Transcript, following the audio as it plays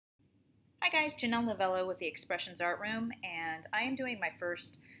Hi guys, Janelle Novello with the Expressions Art Room, and I am doing my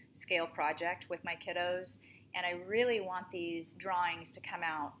first scale project with my kiddos, and I really want these drawings to come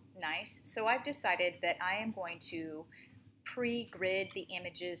out nice. So I've decided that I am going to pre-grid the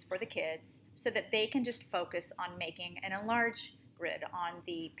images for the kids so that they can just focus on making an enlarged grid on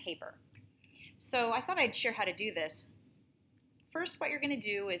the paper. So I thought I'd share how to do this. First, what you're going to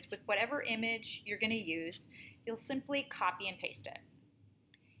do is with whatever image you're going to use, you'll simply copy and paste it.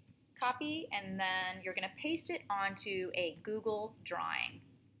 Copy, and then you're going to paste it onto a Google drawing.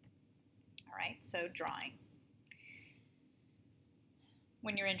 All right, so drawing.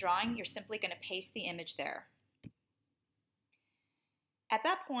 When you're in drawing, you're simply going to paste the image there. At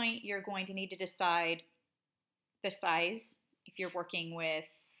that point, you're going to need to decide the size if you're working with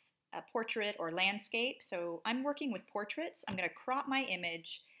a portrait or landscape. So I'm working with portraits. I'm going to crop my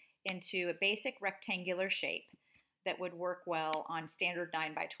image into a basic rectangular shape that would work well on standard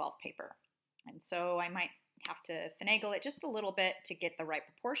 9x12 paper. And so I might have to finagle it just a little bit to get the right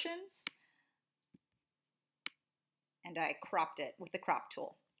proportions. And I cropped it with the crop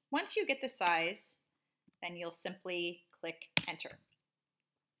tool. Once you get the size, then you'll simply click enter.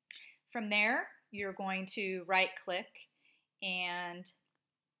 From there, you're going to right click and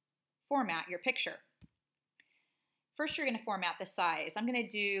format your picture. First, you're going to format the size. I'm going to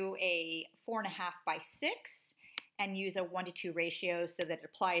do a 4.5x6 and use a 1:2 ratio so that it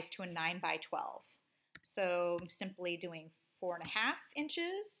applies to a 9x12. So I'm simply doing 4.5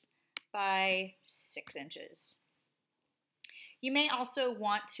 inches by 6 inches. You may also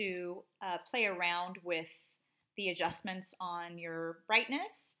want to play around with the adjustments on your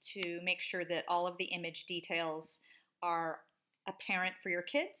brightness to make sure that all of the image details are apparent for your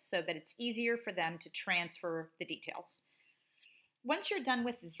kids so that it's easier for them to transfer the details. Once you're done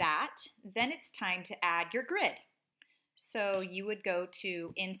with that, then it's time to add your grid. So you would go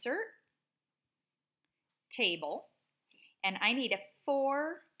to Insert, Table, and I need a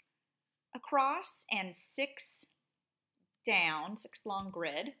 4 across and 6 down, 6 long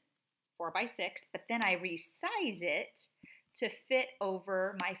grid, 4x6, but then I resize it to fit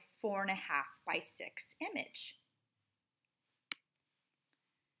over my 4.5x6 image.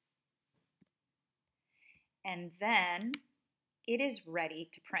 And then it is ready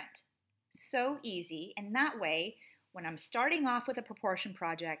to print. So easy, and that way, when I'm starting off with a proportion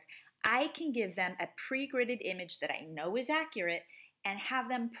project, I can give them a pre-gridded image that I know is accurate and have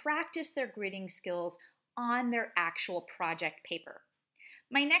them practice their gridding skills on their actual project paper.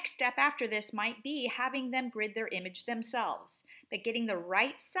 My next step after this might be having them grid their image themselves, but getting the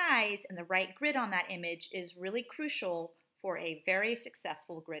right size and the right grid on that image is really crucial for a very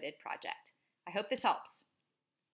successful gridded project. I hope this helps.